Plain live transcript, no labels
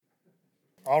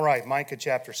All right, Micah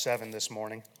chapter 7 this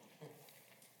morning.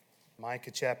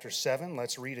 Micah chapter 7,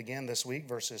 let's read again this week,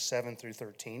 verses 7 through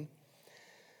 13.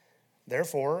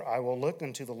 Therefore, I will look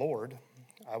unto the Lord.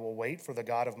 I will wait for the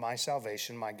God of my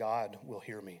salvation. My God will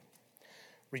hear me.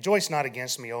 Rejoice not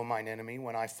against me, O mine enemy.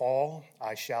 When I fall,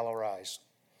 I shall arise.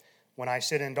 When I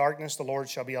sit in darkness, the Lord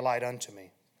shall be a light unto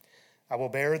me. I will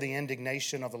bear the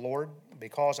indignation of the Lord,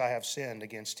 because I have sinned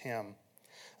against him.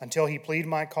 Until he plead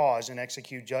my cause and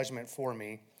execute judgment for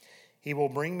me, he will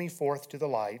bring me forth to the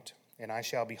light, and I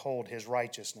shall behold his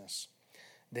righteousness.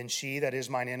 Then she that is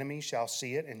mine enemy shall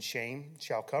see it, and shame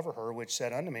shall cover her, which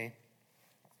said unto me,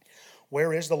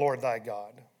 Where is the Lord thy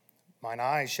God? Mine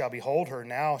eyes shall behold her,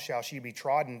 now shall she be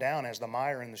trodden down as the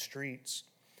mire in the streets.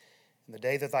 In the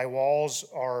day that thy walls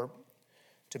are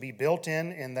to be built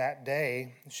in that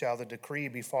day shall the decree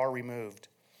be far removed.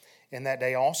 In that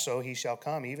day also he shall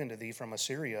come even to thee from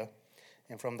Assyria,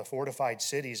 and from the fortified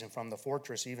cities, and from the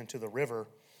fortress even to the river,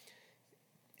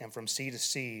 and from sea to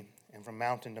sea, and from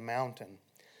mountain to mountain.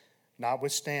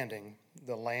 Notwithstanding,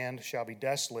 the land shall be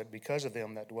desolate because of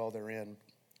them that dwell therein,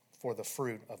 for the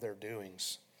fruit of their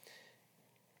doings.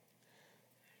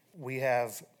 We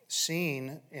have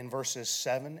seen in verses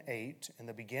 7, 8, and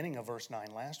the beginning of verse 9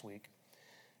 last week,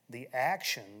 the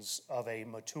actions of a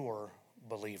mature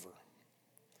believer.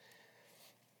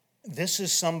 This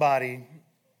is somebody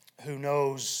who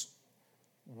knows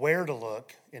where to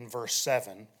look in verse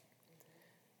 7,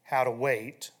 how to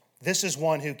wait. This is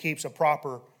one who keeps a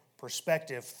proper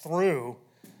perspective through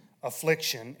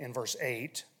affliction in verse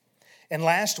 8. And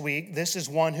last week, this is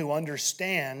one who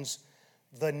understands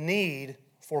the need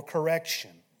for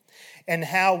correction and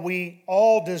how we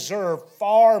all deserve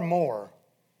far more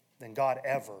than God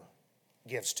ever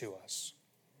gives to us.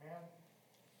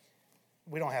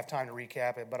 We don't have time to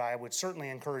recap it, but I would certainly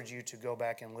encourage you to go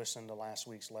back and listen to last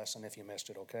week's lesson if you missed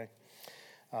it, okay?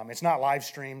 It's not live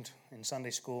streamed in Sunday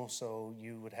school, so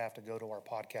you would have to go to our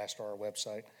podcast or our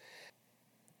website.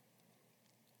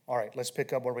 All right, let's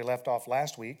pick up where we left off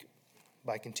last week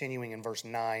by continuing in verse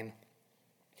 9.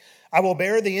 I will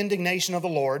bear the indignation of the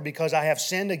Lord, because I have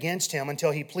sinned against him,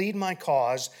 until he plead my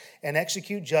cause and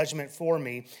execute judgment for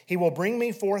me. He will bring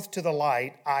me forth to the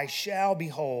light. I shall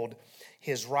behold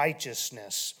his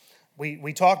righteousness.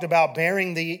 We talked about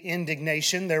bearing the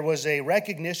indignation. There was a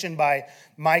recognition by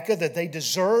Micah that they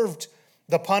deserved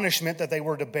the punishment that they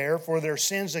were to bear for their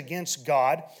sins against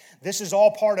God. This is all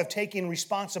part of taking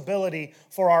responsibility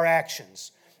for our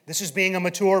actions. This is being a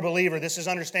mature believer. This is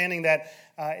understanding that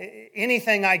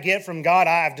anything I get from God,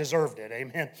 I've deserved it,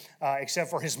 amen, except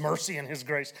for his mercy and his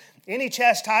grace. Any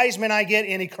chastisement I get,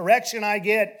 any correction I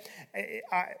get,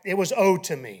 it was owed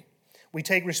to me. We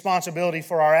take responsibility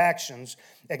for our actions,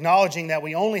 acknowledging that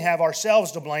we only have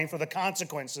ourselves to blame for the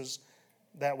consequences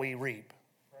that we reap.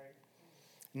 Right.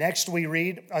 Next we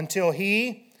read, until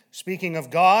he, speaking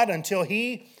of God, until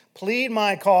he plead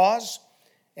my cause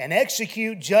and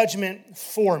execute judgment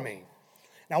for me.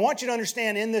 Now I want you to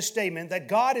understand in this statement that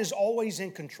God is always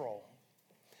in control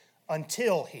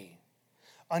until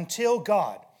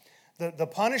God. The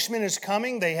punishment is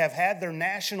coming. They have had their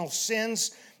national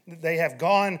sins. They have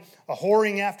gone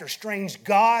a-whoring after strange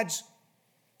gods.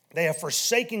 They have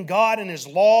forsaken God and his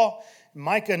law.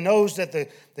 Micah knows that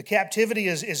the captivity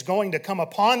is going to come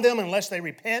upon them unless they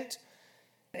repent.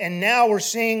 And now we're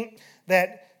seeing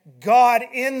that God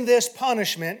in this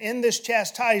punishment, in this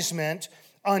chastisement,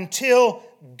 until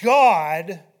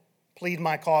God plead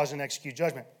my cause and execute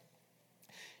judgment.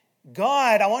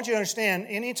 God, I want you to understand,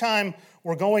 anytime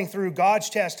we're going through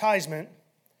God's chastisement,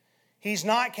 he's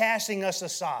not casting us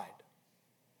aside.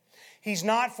 He's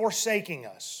not forsaking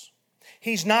us.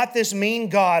 He's not this mean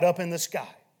God up in the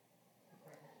sky.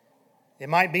 It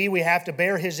might be we have to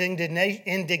bear his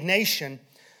indignation,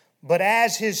 but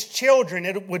as his children,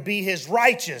 it would be his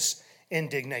righteous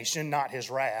indignation, not his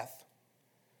wrath.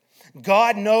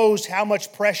 God knows how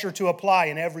much pressure to apply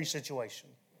in every situation.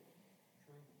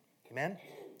 Amen?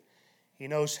 He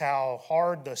knows how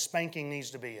hard the spanking needs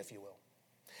to be, if you will.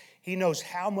 He knows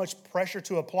how much pressure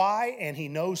to apply, and he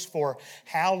knows for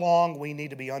how long we need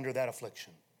to be under that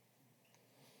affliction.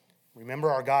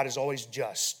 Remember, our God is always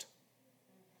just.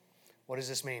 What does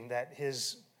this mean? That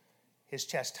his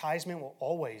chastisement will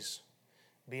always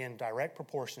be in direct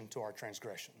proportion to our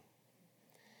transgression.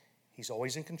 He's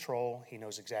always in control. He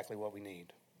knows exactly what we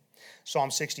need. Psalm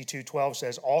 62:12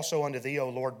 says, Also unto thee, O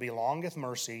Lord, belongeth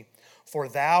mercy, for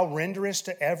thou renderest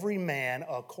to every man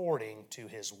according to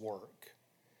his work.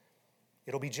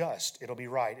 It'll be just. It'll be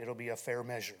right. It'll be a fair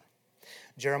measure.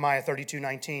 Jeremiah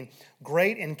 32:19,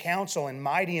 great in counsel and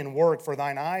mighty in work, for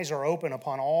thine eyes are open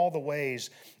upon all the ways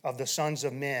of the sons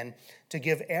of men, to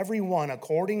give every one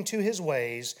according to his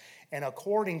ways and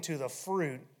according to the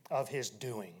fruit of his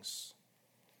doings.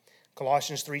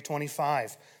 Colossians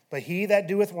 3:25, but he that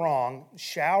doeth wrong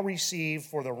shall receive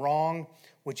for the wrong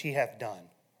which he hath done,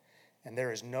 and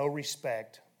there is no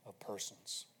respect of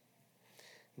persons.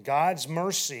 God's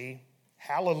mercy,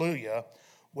 hallelujah,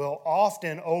 will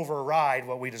often override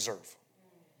what we deserve.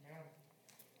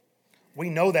 We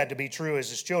know that to be true as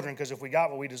his children, because if we got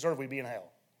what we deserve, we'd be in hell.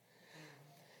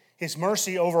 His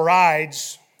mercy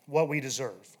overrides what we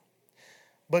deserve.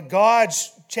 But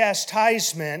God's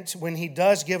chastisement, when he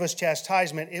does give us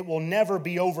chastisement, it will never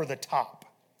be over the top.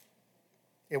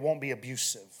 It won't be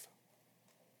abusive.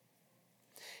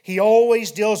 He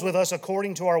always deals with us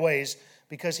according to our ways,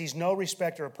 because he's no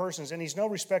respecter of persons. And he's no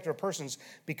respecter of persons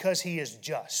because he is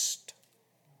just.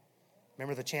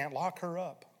 Remember the chant, lock her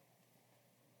up.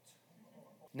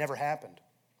 Never happened.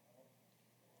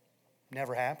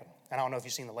 Never happened. And I don't know if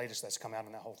you've seen the latest that's come out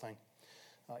in that whole thing.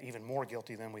 Even more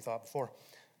guilty than we thought before.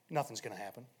 Nothing's going to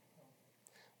happen.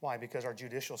 Why? Because our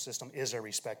judicial system is a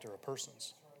respecter of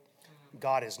persons.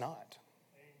 God is not.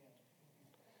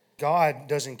 God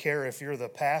doesn't care if you're the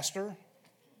pastor.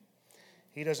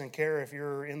 He doesn't care if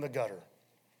you're in the gutter.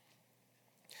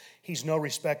 He's no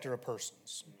respecter of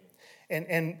persons.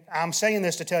 And I'm saying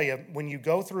this to tell you, when you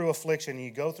go through affliction,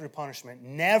 you go through punishment,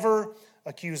 never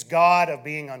accuse God of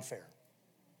being unfair.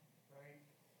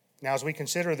 Now, as we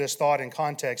consider this thought in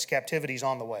context, captivity is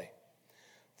on the way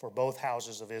for both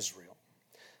houses of Israel.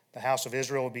 The house of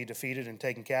Israel would be defeated and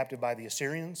taken captive by the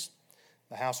Assyrians.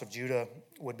 The house of Judah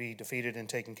would be defeated and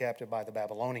taken captive by the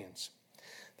Babylonians.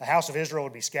 The house of Israel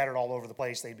would be scattered all over the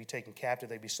place. They'd be taken captive.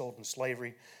 They'd be sold in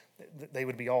slavery. They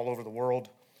would be all over the world.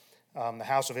 The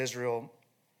house of Israel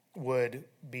would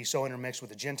be so intermixed with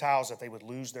the Gentiles that they would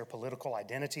lose their political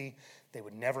identity. They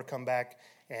would never come back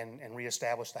and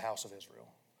reestablish the house of Israel.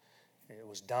 It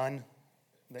was done.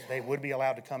 They would be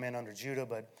allowed to come in under Judah,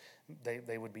 but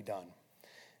they would be done.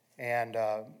 And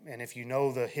if you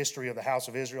know the history of the house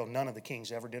of Israel, none of the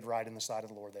kings ever did right in the sight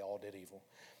of the Lord. They all did evil.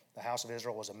 The house of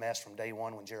Israel was a mess from day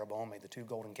one when Jeroboam made the 2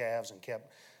 golden calves and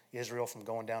kept Israel from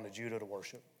going down to Judah to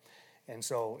worship. And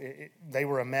so they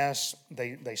were a mess.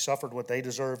 They suffered what they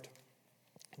deserved.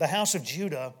 The house of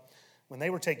Judah, when they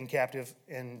were taken captive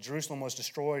and Jerusalem was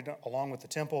destroyed along with the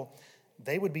temple,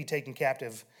 they would be taken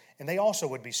captive, and they also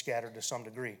would be scattered to some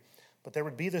degree. But there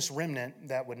would be this remnant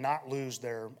that would not lose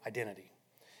their identity.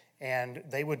 And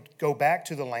they would go back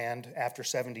to the land after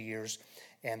 70 years,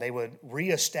 and they would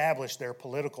reestablish their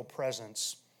political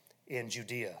presence in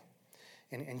Judea.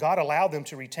 And God allowed them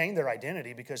to retain their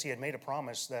identity because he had made a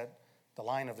promise that the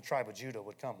line of the tribe of Judah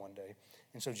would come one day.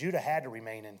 And so Judah had to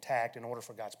remain intact in order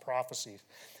for God's prophecy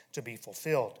to be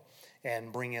fulfilled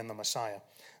and bring in the Messiah.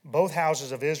 Both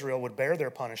houses of Israel would bear their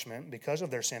punishment because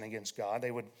of their sin against God.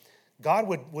 God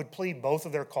would plead both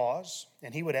of their cause,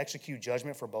 and he would execute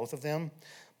judgment for both of them.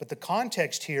 But the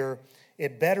context here,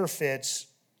 it better fits,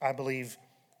 I believe,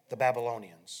 the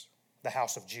Babylonians, the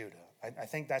house of Judah. I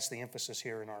think that's the emphasis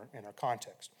here in our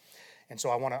context. And so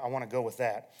I want to go with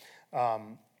that.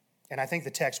 And I think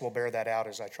the text will bear that out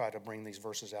as I try to bring these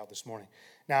verses out this morning.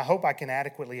 Now, I hope I can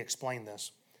adequately explain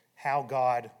this, how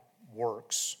God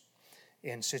works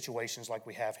in situations like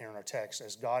we have here in our text,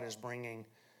 as God is bringing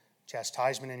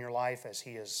chastisement in your life, as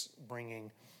he is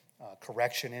bringing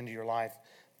correction into your life.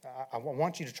 I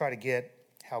want you to try to get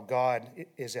how God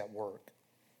is at work.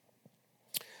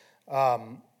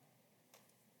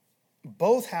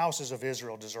 Both houses of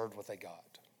Israel deserved what they got.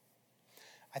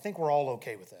 I think we're all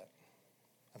okay with that.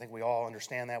 I think we all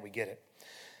understand that. We get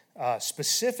it.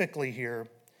 Specifically here,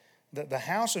 the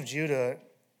house of Judah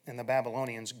and the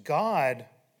Babylonians, God,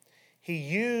 he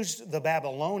used the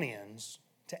Babylonians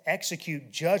to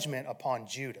execute judgment upon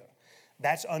Judah.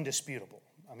 That's undisputable.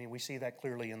 I mean, we see that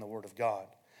clearly in the Word of God.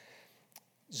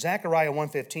 Zechariah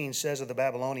 1:15 says of the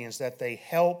Babylonians that they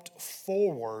helped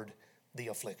forward the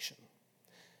affliction.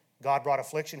 God brought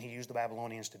affliction, he used the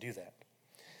Babylonians to do that.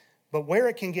 But where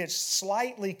it can get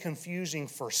slightly confusing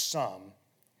for some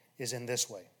is in this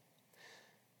way.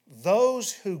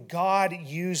 Those who God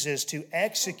uses to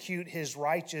execute his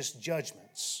righteous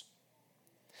judgments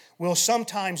will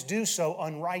sometimes do so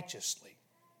unrighteously.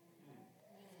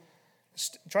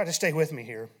 Try to stay with me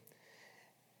here.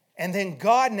 And then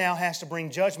God now has to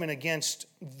bring judgment against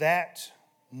that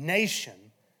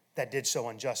nation that did so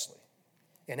unjustly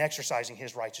in exercising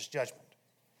his righteous judgment.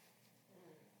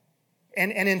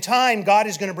 And in time, God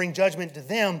is going to bring judgment to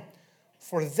them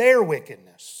for their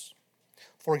wickedness.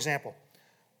 For example,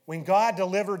 When God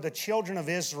delivered the children of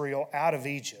Israel out of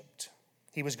Egypt,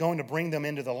 He was going to bring them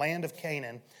into the land of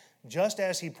Canaan, just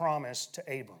as He promised to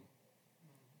Abram.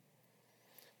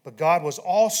 But God was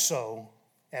also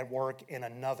at work in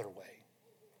another way.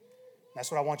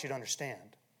 That's what I want you to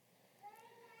understand.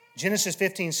 Genesis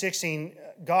 15:16,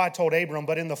 God told Abram,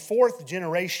 but in the fourth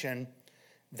generation,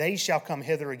 they shall come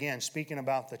hither again, speaking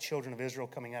about the children of Israel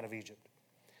coming out of Egypt.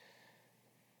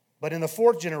 But in the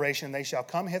fourth generation, they shall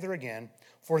come hither again,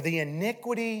 for the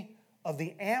iniquity of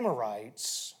the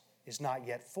Amorites is not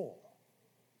yet full.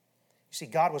 You see,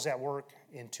 God was at work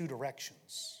in two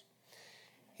directions.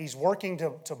 He's working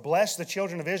to bless the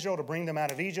children of Israel, to bring them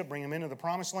out of Egypt, bring them into the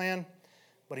promised land,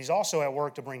 but He's also at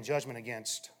work to bring judgment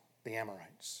against the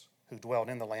Amorites, who dwelled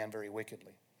in the land very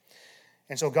wickedly.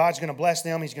 And so God's going to bless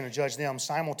them. He's going to judge them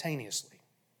simultaneously.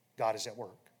 God is at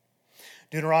work.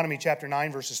 Deuteronomy chapter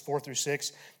 9, verses 4 through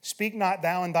 6. Speak not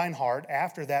thou in thine heart,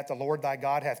 after that the Lord thy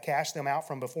God hath cast them out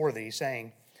from before thee,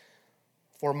 saying,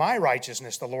 for my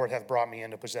righteousness the Lord hath brought me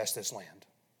in to possess this land.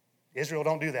 Israel,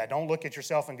 don't do that. Don't look at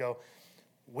yourself and go,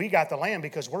 we got the land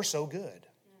because we're so good.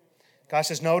 God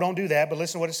says, no, don't do that. But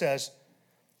listen to what it says.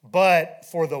 But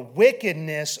for the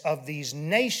wickedness of these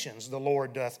nations the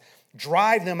Lord doth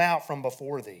drive them out from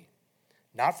before thee.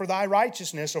 Not for thy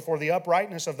righteousness or for the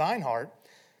uprightness of thine heart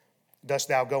dost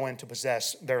thou go in to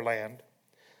possess their land.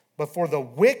 But for the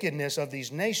wickedness of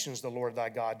these nations the Lord thy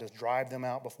God doth drive them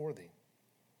out before thee.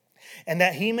 And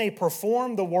that He may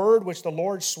perform the word which the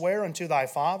Lord sware unto thy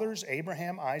fathers,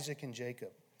 Abraham, Isaac, and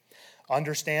Jacob.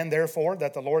 Understand therefore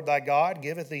that the Lord thy God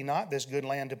giveth thee not this good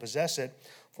land to possess it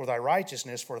for thy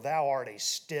righteousness, for thou art a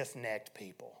stiff-necked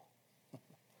people.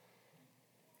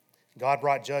 God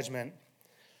brought judgment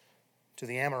to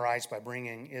the Amorites by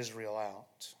bringing Israel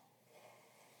out.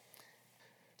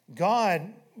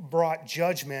 God brought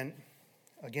judgment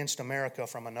against America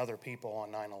from another people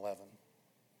on 9/11.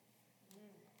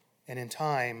 And in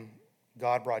time,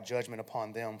 God brought judgment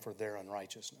upon them for their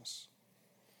unrighteousness.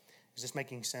 Is this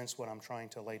making sense, what I'm trying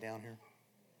to lay down here?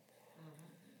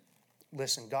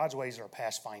 Listen, God's ways are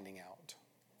past finding out.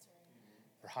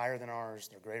 They're higher than ours.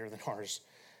 They're greater than ours.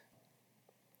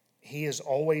 He is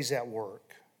always at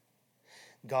work.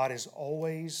 God is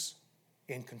always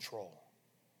in control.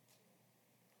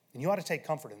 And you ought to take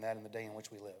comfort in that in the day in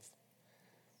which we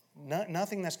live.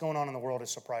 Nothing that's going on in the world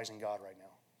is surprising God right now.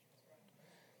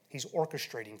 He's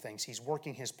orchestrating things. He's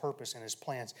working His purpose and His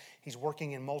plans. He's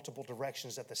working in multiple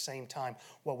directions at the same time.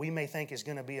 What we may think is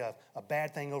going to be a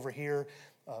bad thing over here,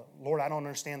 Lord, I don't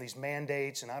understand these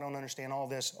mandates and I don't understand all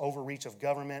this overreach of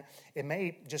government. It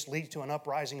may just lead to an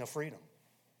uprising of freedom.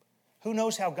 Who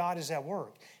knows how God is at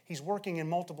work? He's working in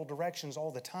multiple directions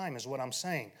all the time is what I'm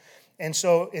saying. And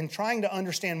so in trying to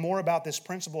understand more about this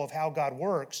principle of how God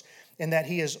works and that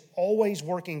He is always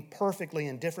working perfectly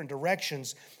in different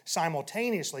directions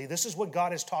simultaneously, this is what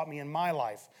God has taught me in my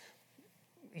life.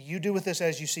 You do with this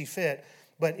as you see fit,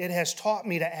 but it has taught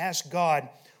me to ask God,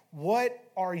 what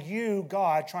are you,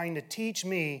 God, trying to teach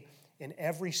me in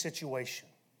every situation?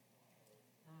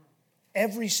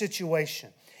 Every situation.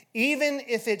 Even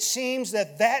if it seems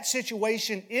that that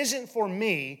situation isn't for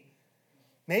me,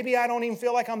 maybe I don't even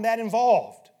feel like I'm that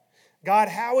involved. God,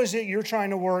 how is it you're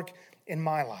trying to work in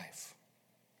my life?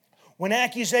 When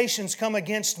accusations come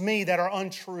against me that are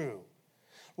untrue,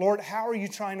 Lord, how are you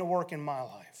trying to work in my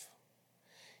life?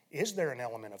 Is there an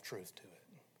element of truth to it?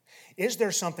 Is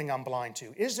there something I'm blind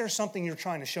to? Is there something you're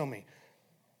trying to show me?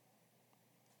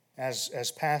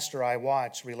 As pastor, I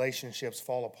watch relationships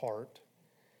fall apart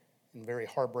in very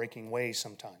heartbreaking ways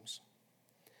sometimes.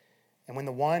 And when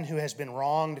the one who has been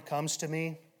wronged comes to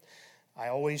me, I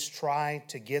always try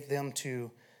to get them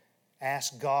to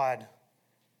ask God,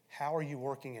 how are you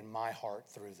working in my heart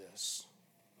through this?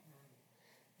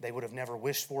 They would have never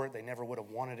wished for it. They never would have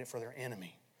wanted it for their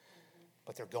enemy.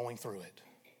 But they're going through it.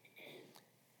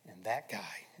 And that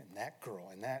guy and that girl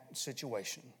and that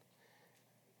situation,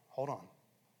 hold on.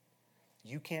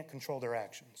 You can't control their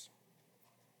actions.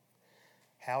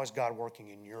 How is God working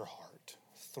in your heart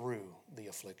through the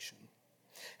affliction?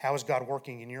 How is God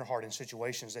working in your heart in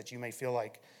situations that you may feel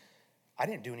like, I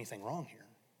didn't do anything wrong here?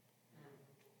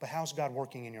 But how's God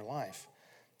working in your life?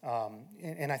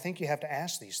 And I think you have to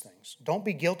ask these things. Don't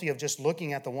be guilty of just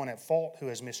looking at the one at fault who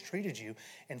has mistreated you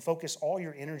and focus all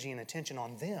your energy and attention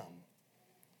on them.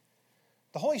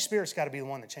 The Holy Spirit's got to be the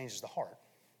one that changes the heart.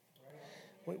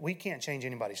 We can't change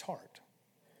anybody's heart.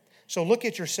 So look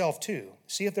at yourself too.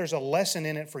 See if there's a lesson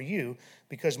in it for you,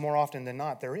 because more often than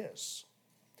not, there is.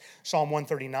 Psalm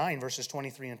 139, verses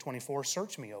 23 and 24,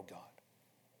 search me, O God.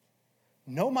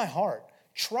 Know my heart.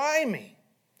 Try me.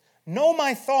 Know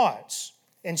my thoughts,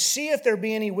 and see if there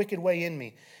be any wicked way in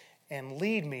me, and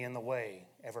lead me in the way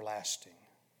everlasting.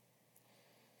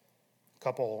 A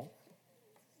couple,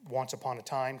 once upon a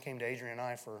time, came to Adrian and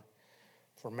I for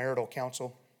marital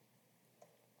counsel.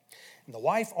 And the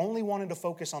wife only wanted to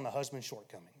focus on the husband's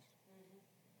shortcomings.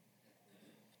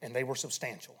 And they were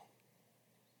substantial.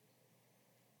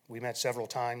 We met several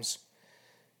times,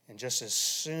 and just as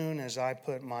soon as I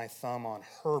put my thumb on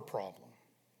her problem,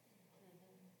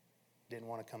 didn't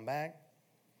want to come back.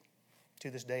 To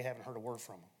this day, haven't heard a word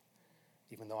from him,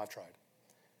 even though I've tried.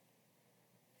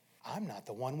 I'm not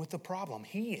the one with the problem.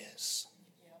 He is.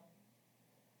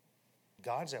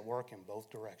 God's at work in both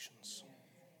directions.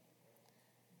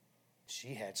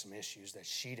 She had some issues that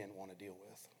she didn't want to deal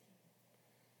with.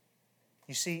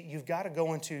 You see, you've got to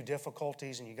go into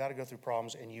difficulties and you've got to go through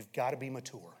problems and you've got to be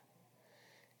mature.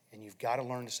 And you've got to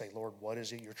learn to say, Lord, what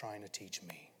is it you're trying to teach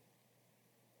me?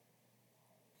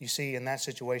 You see, in that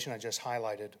situation I just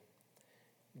highlighted,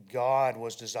 God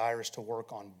was desirous to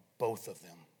work on both of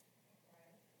them.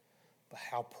 But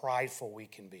how prideful we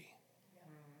can be.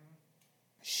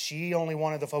 She only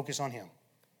wanted to focus on him.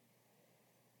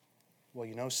 Well,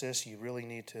 you know, sis, you really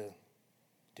need to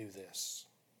do this.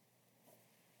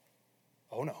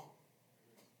 Oh, no.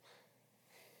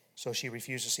 So she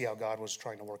refused to see how God was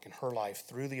trying to work in her life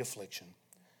through the affliction,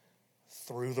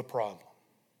 through the problem.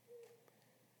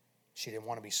 She didn't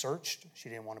want to be searched, she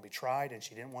didn't want to be tried, and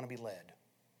she didn't want to be led.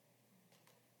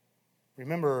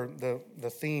 Remember, the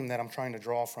theme that I'm trying to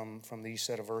draw from these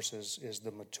set of verses is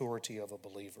the maturity of a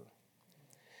believer.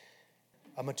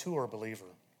 A mature believer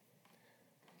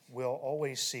will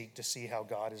always seek to see how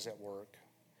God is at work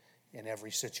in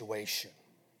every situation.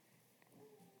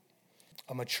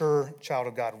 A mature child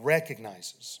of God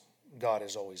recognizes God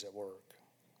is always at work.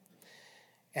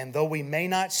 And though we may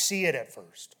not see it at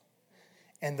first,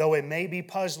 and though it may be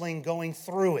puzzling going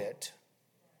through it,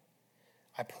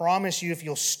 I promise you if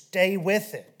you'll stay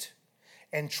with it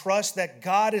and trust that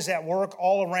God is at work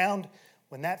all around,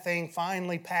 when that thing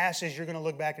finally passes, you're going to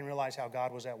look back and realize how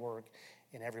God was at work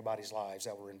in everybody's lives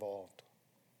that were involved.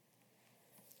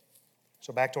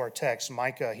 So back to our text,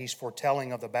 Micah, he's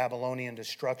foretelling of the Babylonian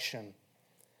destruction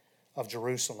of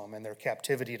Jerusalem and their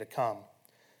captivity to come.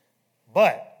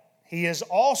 But he is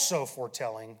also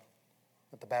foretelling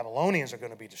that the Babylonians are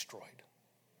going to be destroyed.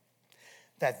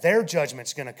 That their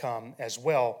judgment's going to come as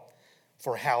well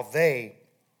for how they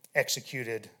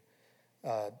executed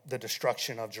the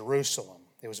destruction of Jerusalem.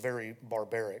 It was very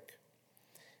barbaric.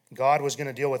 God was going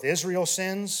to deal with Israel's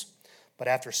sins, but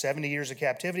after 70 years of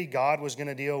captivity, God was going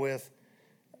to deal with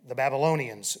the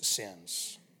Babylonians'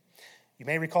 sins. You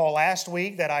may recall last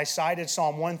week that I cited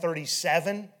Psalm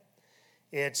 137.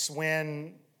 It's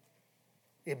when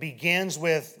it begins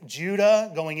with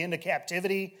Judah going into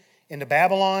captivity into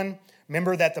Babylon.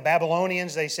 Remember that the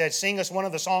Babylonians, they said, sing us one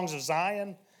of the songs of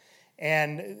Zion,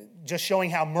 and just showing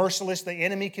how merciless the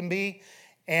enemy can be.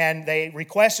 And they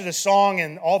requested a song,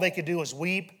 and all they could do was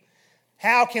weep.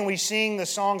 How can we sing the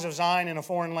songs of Zion in a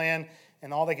foreign land?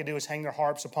 And all they could do was hang their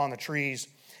harps upon the trees,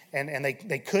 and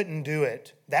they couldn't do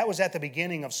it. That was at the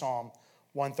beginning of Psalm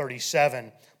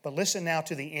 137. But listen now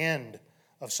to the end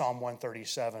of Psalm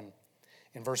 137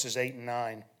 in verses 8 and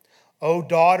 9. O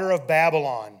daughter of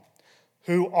Babylon,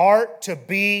 who art to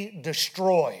be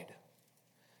destroyed,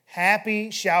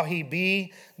 happy shall he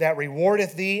be that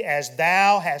rewardeth thee as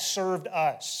thou hast served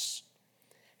us.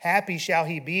 Happy shall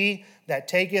he be that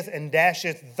taketh and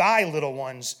dasheth thy little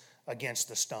ones against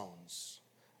the stones.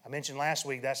 I mentioned last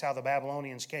week that's how the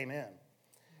Babylonians came in.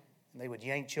 They would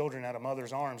yank children out of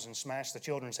mothers' arms and smash the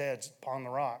children's heads upon the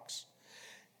rocks.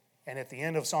 And at the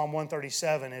end of Psalm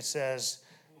 137, it says,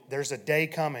 there's a day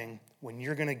coming when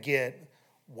you're going to get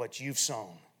what you've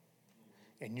sown.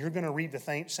 And you're going to reap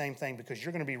the same thing because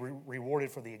you're going to be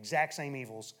rewarded for the exact same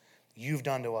evils you've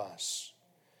done to us.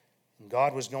 And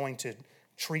God was going to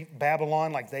treat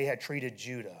Babylon like they had treated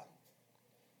Judah.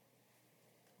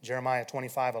 Jeremiah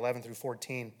 25, 11 through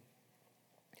 14.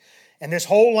 And this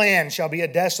whole land shall be a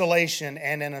desolation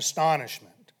and an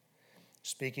astonishment.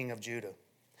 Speaking of Judah.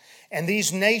 And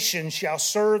these nations shall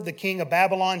serve the king of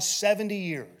Babylon 70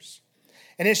 years.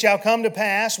 And it shall come to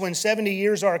pass when 70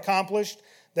 years are accomplished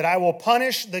that I will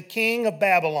punish the king of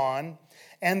Babylon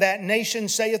and that nation,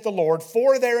 saith the Lord,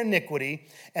 for their iniquity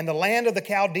and the land of the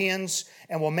Chaldeans,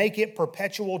 and will make it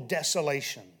perpetual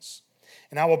desolations.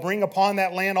 And I will bring upon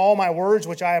that land all my words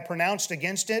which I have pronounced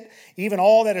against it, even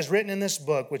all that is written in this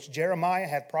book, which Jeremiah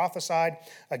hath prophesied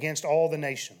against all the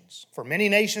nations. For many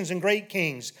nations and great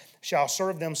kings shall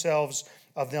serve themselves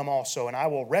of them also, and I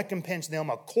will recompense them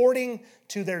according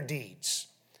to their deeds,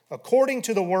 according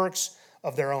to the works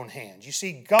of their own hands. You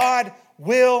see, God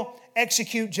will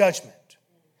execute judgment.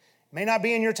 It may not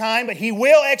be in your time, but He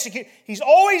will execute. He's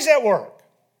always at work.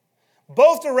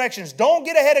 Both directions. Don't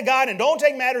get ahead of God and don't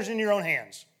take matters in your own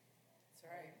hands.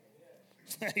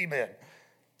 That's right. Amen.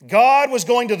 God was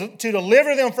going to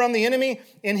deliver them from the enemy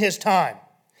in His time.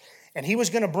 And He was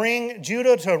going to bring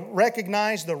Judah to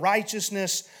recognize the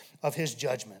righteousness of His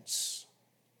judgments.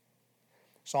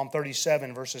 Psalm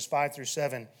 37, verses 5 through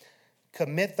 7.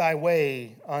 Commit thy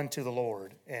way unto the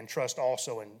Lord and trust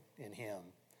also in Him.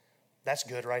 That's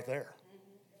good right there.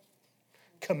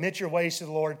 Commit your ways to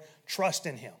the Lord. Trust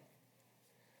in Him.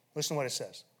 Listen to what it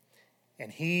says.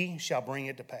 And He shall bring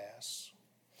it to pass.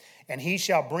 And He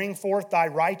shall bring forth thy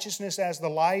righteousness as the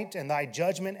light and thy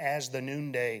judgment as the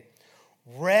noonday.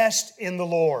 Rest in the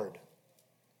Lord.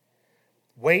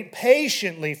 Wait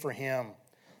patiently for Him.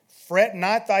 Fret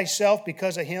not thyself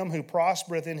because of him who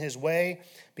prospereth in his way,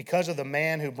 because of the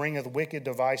man who bringeth wicked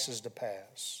devices to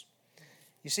pass.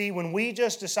 You see, when we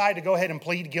just decide to go ahead and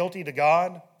plead guilty to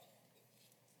God,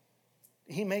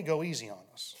 He may go easy on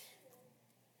us.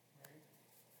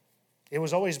 It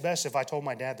was always best if I told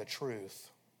my dad the truth.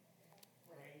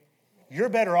 You're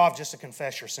better off just to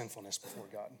confess your sinfulness before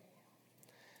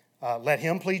God. Let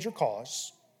Him plead your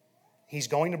cause. He's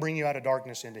going to bring you out of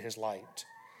darkness into His light.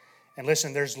 And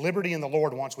listen, there's liberty in the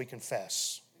Lord once we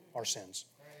confess our sins.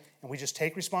 And we just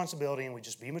take responsibility and we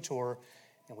just be mature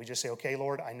and we just say, okay,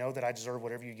 Lord, I know that I deserve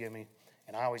whatever you give me.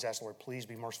 And I always ask, Lord, please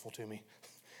be merciful to me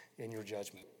in your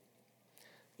judgment.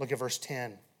 Look at verse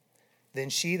 10. Then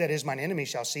she that is mine enemy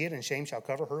shall see it, and shame shall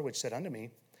cover her which said unto me,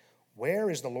 where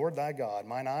is the Lord thy God?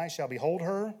 Mine eyes shall behold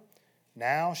her.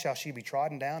 Now shall she be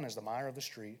trodden down as the mire of the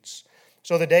streets.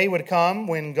 So the day would come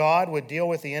when God would deal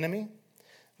with the enemy.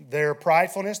 Their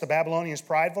pridefulness, the Babylonians'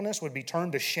 pridefulness, would be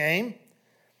turned to shame.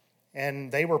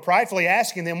 And they were pridefully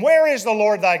asking them, where is the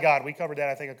Lord thy God? We covered that,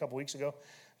 I think, a couple weeks ago.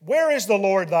 Where is the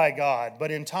Lord thy God?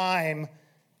 But in time,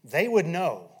 they would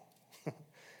know.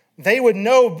 They would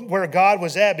know where God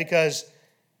was at because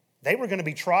they were going to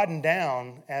be trodden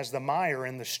down as the mire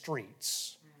in the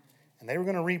streets. And they were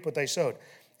going to reap what they sowed.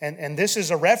 And this is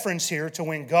a reference here to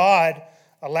when God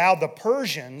allowed the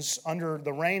Persians under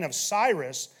the reign of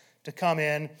Cyrus to come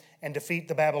in and defeat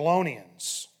the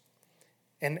Babylonians.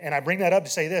 And I bring that up to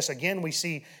say this. Again, we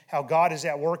see how God is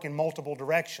at work in multiple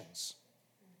directions.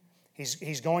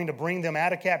 He's going to bring them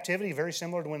out of captivity, very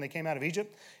similar to when they came out of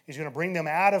Egypt. He's going to bring them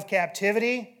out of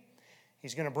captivity.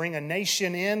 He's going to bring a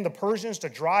nation in, the Persians, to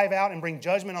drive out and bring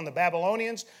judgment on the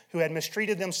Babylonians who had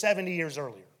mistreated them 70 years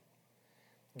earlier.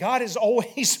 God is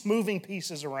always moving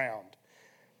pieces around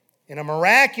in a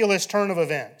miraculous turn of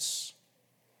events.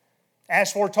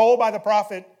 As foretold by the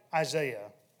prophet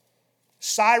Isaiah,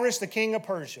 Cyrus, the king of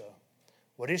Persia,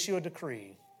 would issue a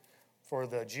decree for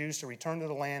the Jews to return to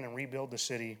the land and rebuild the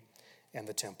city and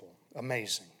the temple.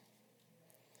 Amazing.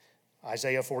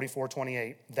 Isaiah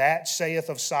 44:28. That saith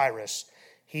of Cyrus,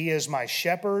 he is my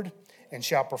shepherd and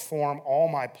shall perform all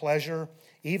my pleasure.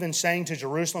 Even saying to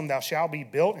Jerusalem, thou shalt be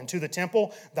built, and to the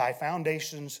temple, thy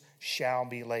foundations shall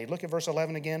be laid. Look at verse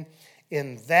 11 again.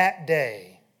 In that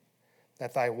day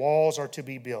that thy walls are to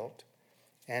be built,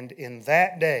 and in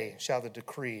that day shall the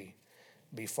decree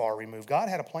be far removed. God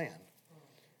had a plan.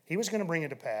 He was going to bring it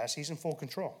to pass. He's in full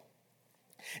control.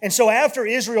 And so after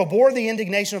Israel bore the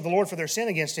indignation of the Lord for their sin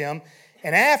against Him,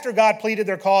 and after God pleaded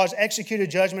their cause, executed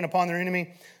judgment upon their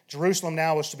enemy, Jerusalem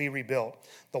now was to be rebuilt.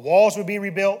 The walls would be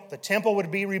rebuilt. The temple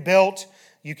would be rebuilt.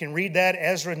 You can read that,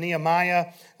 Ezra,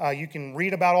 Nehemiah. You can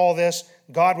read about all this.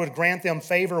 God would grant them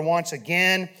favor once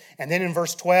again. And then in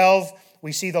verse 12,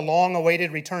 we see the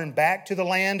long-awaited return back to the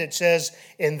land. It says,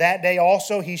 in that day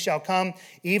also he shall come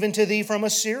even to thee from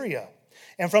Assyria,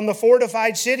 and from the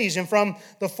fortified cities, and from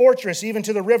the fortress, even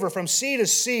to the river, from sea to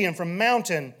sea, and from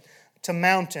mountain to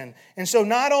mountain. And so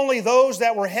not only those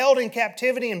that were held in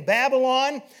captivity in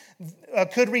Babylon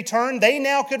could return, they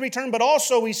now could return, but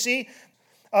also we see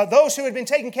those who had been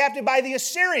taken captive by the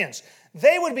Assyrians,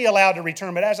 they would be allowed to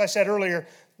return. But as I said earlier,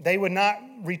 they would not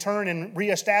return and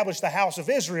reestablish the house of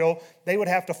Israel. They would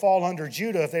have to fall under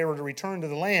Judah if they were to return to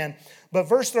the land. But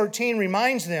verse 13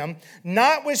 reminds them,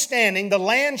 notwithstanding, the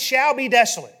land shall be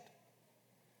desolate.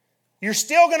 You're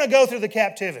still going to go through the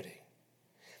captivity.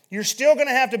 You're still going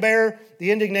to have to bear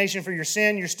the indignation for your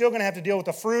sin. You're still going to have to deal with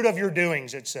the fruit of your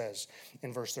doings, it says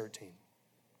in verse 13.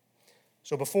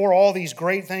 So before all these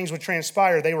great things would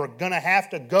transpire, they were going to have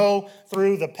to go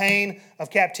through the pain of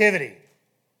captivity.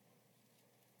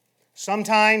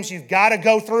 Sometimes you've got to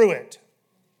go through it.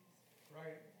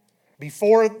 Right.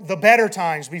 Before the better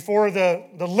times, before the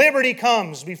liberty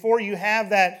comes, before you have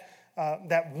that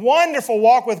that wonderful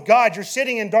walk with God. You're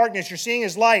sitting in darkness. You're seeing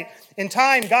His light. In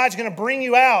time, God's going to bring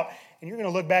you out, and you're going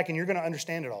to look back and you're going to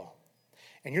understand it all.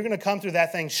 And you're going to come through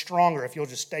that thing stronger if you'll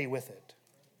just stay with it.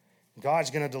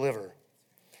 God's going to deliver.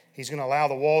 He's going to allow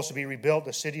the walls to be rebuilt,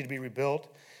 the city to be rebuilt.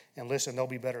 And listen, there'll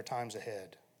be better times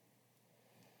ahead.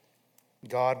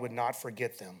 God would not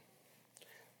forget them.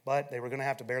 But they were going to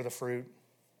have to bear the fruit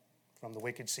from the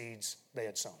wicked seeds they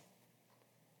had sown.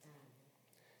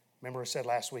 Remember I said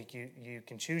last week, you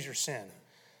can choose your sin,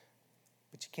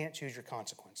 but you can't choose your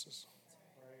consequences.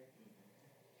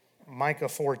 Micah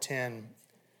 4:10,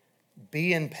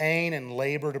 be in pain and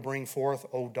labor to bring forth,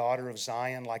 O daughter of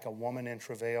Zion, like a woman in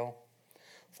travail.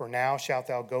 For now shalt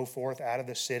thou go forth out of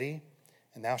the city,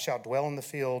 and thou shalt dwell in the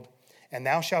field, and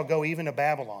thou shalt go even to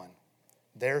Babylon.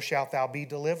 There shalt thou be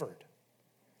delivered.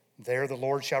 There the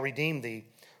Lord shall redeem thee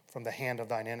from the hand of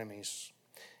thine enemies.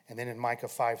 And then in Micah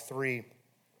 5:3,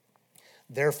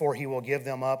 therefore he will give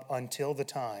them up until the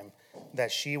time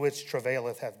that she which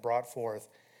travaileth hath brought forth.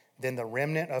 Then the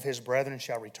remnant of his brethren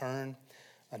shall return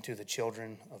unto the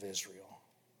children of Israel.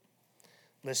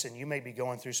 Listen, you may be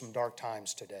going through some dark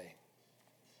times today.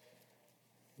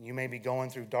 You may be going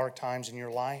through dark times in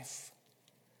your life.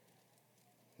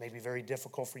 It may be very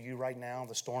difficult for you right now.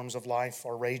 The storms of life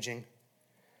are raging.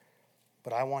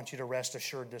 But I want you to rest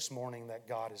assured this morning that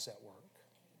God is at work.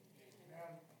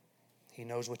 He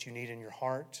knows what you need in your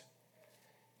heart.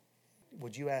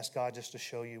 Would you ask God just to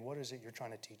show you, what is it you're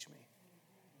trying to teach me?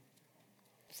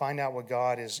 Find out what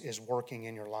God is working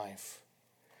in your life.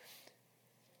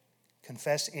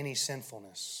 Confess any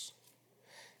sinfulness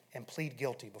and plead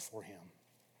guilty before Him.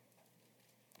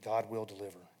 God will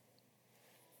deliver.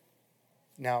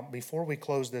 Now, before we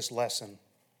close this lesson,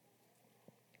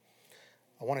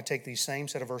 I want to take these same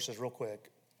set of verses real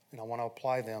quick, and I want to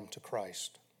apply them to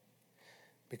Christ.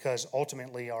 Because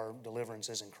ultimately our deliverance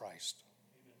is in Christ.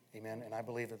 Amen. And I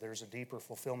believe that there's a deeper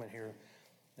fulfillment here.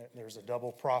 There's a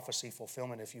double prophecy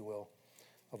fulfillment, if you will,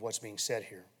 of what's being said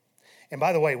here. And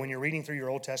by the way, when you're reading through your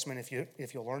Old Testament,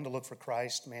 if you'll learn to look for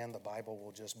Christ, man, the Bible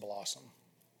will just blossom.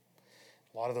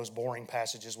 A lot of those boring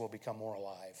passages will become more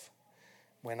alive.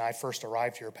 When I first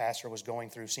arrived here, Pastor was going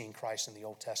through seeing Christ in the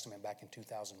Old Testament back in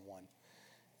 2001.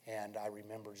 And I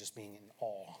remember just being in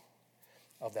awe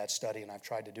of that study, and I've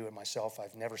tried to do it myself.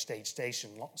 I've never stayed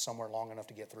stationed somewhere long enough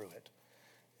to get through it.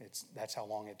 That's how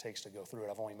long it takes to go through it.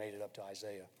 I've only made it up to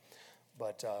Isaiah.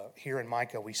 But here in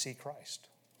Micah, we see Christ.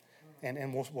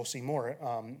 And we'll see more,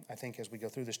 I think, as we go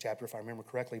through this chapter, if I remember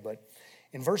correctly. But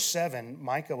in verse 7,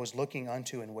 Micah was looking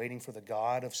unto and waiting for the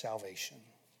God of salvation.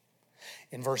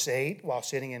 In verse 8, while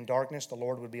sitting in darkness, the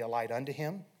Lord would be a light unto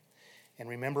him. And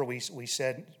remember, we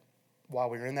said while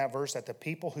we were in that verse that the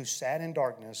people who sat in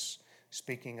darkness,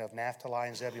 speaking of Naphtali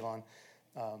and Zebulun,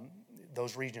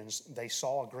 those regions, they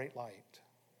saw a great light.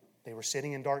 They were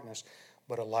sitting in darkness,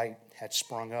 but a light had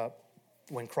sprung up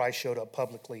when Christ showed up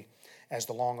publicly as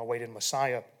the long-awaited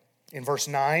Messiah. In verse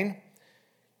 9,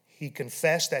 he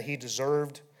confessed that he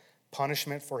deserved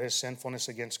punishment for his sinfulness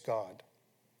against God.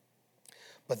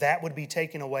 But that would be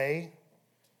taken away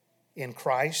in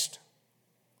Christ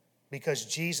because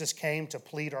Jesus came to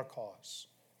plead our cause.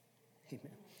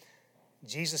 Amen.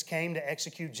 Jesus came to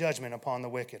execute judgment upon the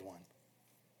wicked one.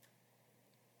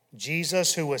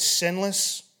 Jesus, who was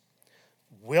sinless,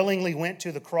 willingly went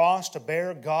to the cross to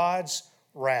bear God's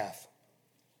wrath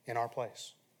in our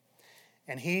place.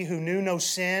 And he who knew no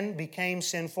sin became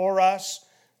sin for us,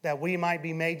 that we might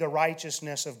be made the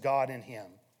righteousness of God in him.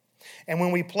 And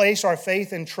when we place our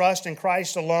faith and trust in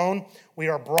Christ alone, we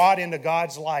are brought into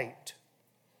God's light.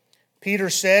 Peter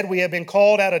said, we have been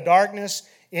called out of darkness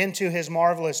into his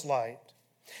marvelous light.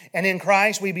 And in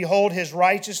Christ we behold his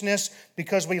righteousness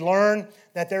because we learn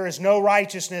that there is no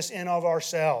righteousness in of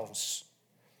ourselves.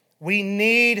 We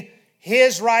need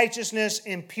his righteousness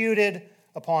imputed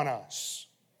upon us.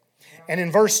 And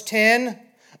in verse 10,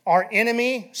 our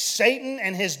enemy, Satan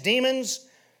and his demons,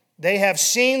 they have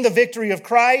seen the victory of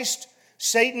Christ.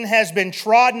 Satan has been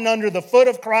trodden under the foot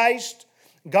of Christ.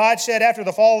 God said after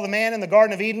the fall of the man in the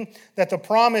Garden of Eden that the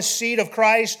promised seed of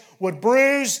Christ would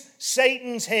bruise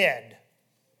Satan's head.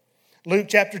 Luke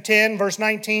chapter 10, verse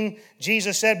 19,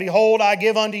 Jesus said, behold, I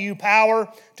give unto you power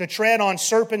to tread on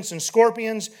serpents and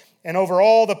scorpions and over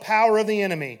all the power of the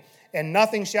enemy, and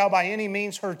nothing shall by any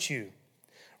means hurt you.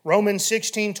 Romans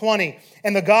 16:20,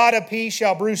 and the God of peace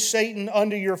shall bruise Satan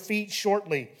under your feet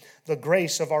shortly. The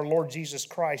grace of our Lord Jesus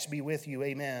Christ be with you.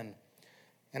 Amen.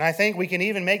 And I think we can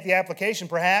even make the application,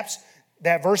 perhaps,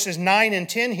 that verses 9 and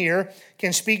 10 here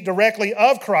can speak directly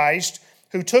of Christ,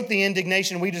 who took the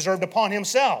indignation we deserved upon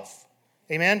himself.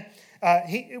 Amen.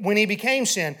 When he became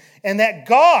sin. And that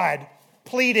God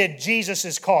pleaded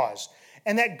Jesus' cause,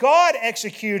 and that God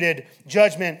executed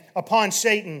judgment upon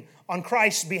Satan on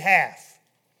Christ's behalf.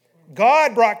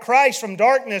 God brought Christ from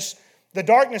darkness, the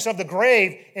darkness of the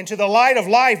grave, into the light of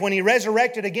life when He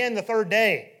resurrected again the third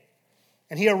day.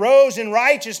 And He arose in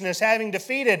righteousness, having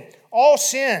defeated all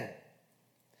sin.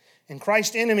 And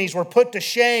Christ's enemies were put to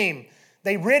shame.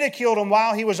 They ridiculed Him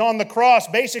while He was on the cross,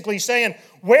 basically saying,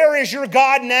 "Where is your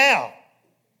God now?"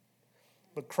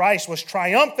 But Christ was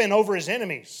triumphant over His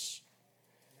enemies,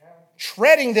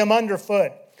 treading them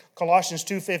underfoot. Colossians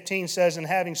 2:15 says, "And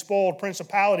having spoiled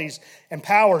principalities and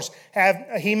powers,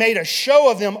 He made a show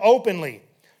of them openly,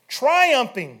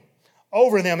 triumphing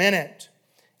over them in it."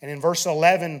 And in verse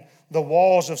 11, the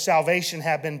walls of salvation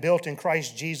have been built in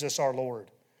Christ Jesus our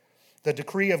Lord. The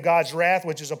decree of God's wrath,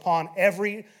 which is upon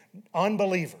every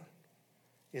unbeliever,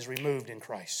 is removed in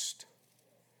Christ.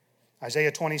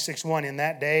 Isaiah 26:1, "In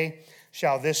that day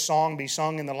shall this song be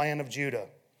sung in the land of Judah.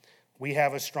 We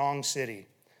have a strong city.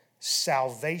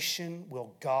 Salvation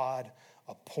will God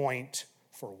appoint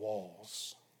for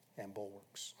walls and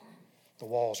bulwarks." The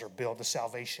walls are built to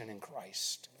salvation in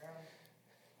Christ.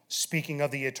 Speaking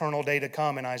of the eternal day to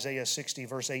come, in Isaiah 60,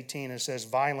 verse 18, it says,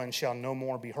 "Violence shall no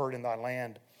more be heard in thy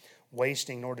land,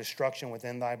 wasting nor destruction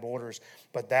within thy borders.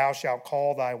 But thou shalt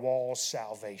call thy walls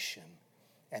salvation,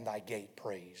 and thy gate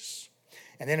praise."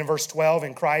 And then in verse 12,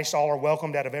 "In Christ all are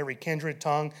welcomed out of every kindred,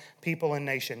 tongue, people, and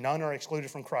nation." None are excluded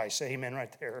from Christ. Say amen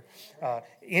right there.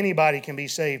 Anybody can be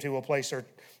saved who will place their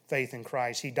faith in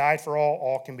Christ. He died for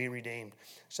all can be redeemed.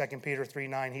 2 Peter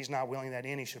 3:9, "He's not willing that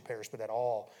any should perish, but that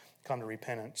all come to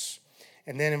repentance."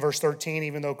 And then in verse 13,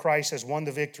 "Even though Christ has won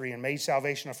the victory and made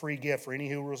salvation a free gift for any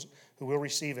who will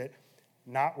receive it,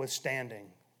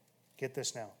 notwithstanding," get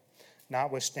this now,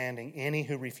 "notwithstanding, any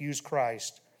who refuse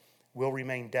Christ will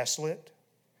remain desolate,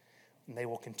 and they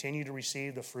will continue to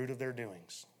receive the fruit of their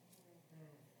doings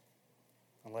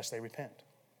unless they repent."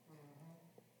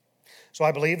 So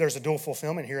I believe there's a dual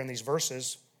fulfillment here in these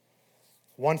verses.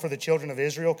 One for the children of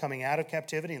Israel coming out of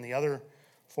captivity, and the other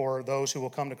for those who will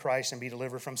come to Christ and be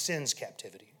delivered from sin's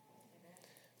captivity.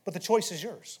 But the choice is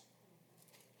yours.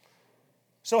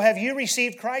 So have you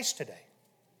received Christ today?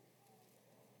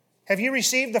 Have you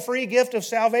received the free gift of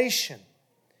salvation?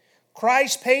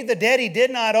 Christ paid the debt He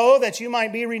did not owe that you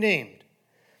might be redeemed,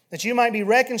 that you might be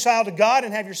reconciled to God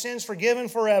and have your sins forgiven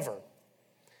forever.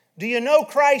 Do you know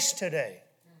Christ today?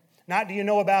 Not do you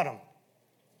know about Him.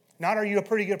 Not are you a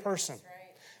pretty good person.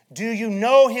 Do you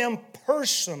know Him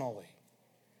personally?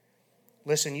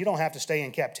 Listen, you don't have to stay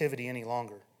in captivity any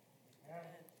longer.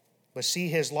 But see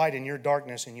His light in your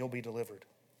darkness and you'll be delivered.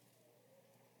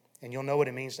 And you'll know what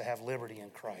it means to have liberty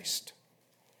in Christ.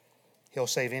 He'll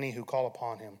save any who call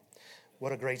upon Him.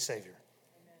 What a great Savior.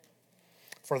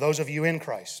 For those of you in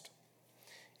Christ,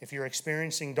 if you're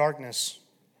experiencing darkness,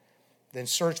 then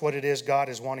search what it is God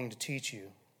is wanting to teach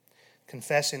you.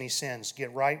 Confess any sins.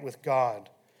 Get right with God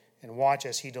and watch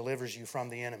as He delivers you from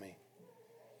the enemy.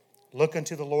 Look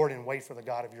unto the Lord and wait for the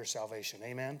God of your salvation.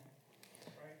 Amen?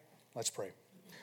 Let's pray.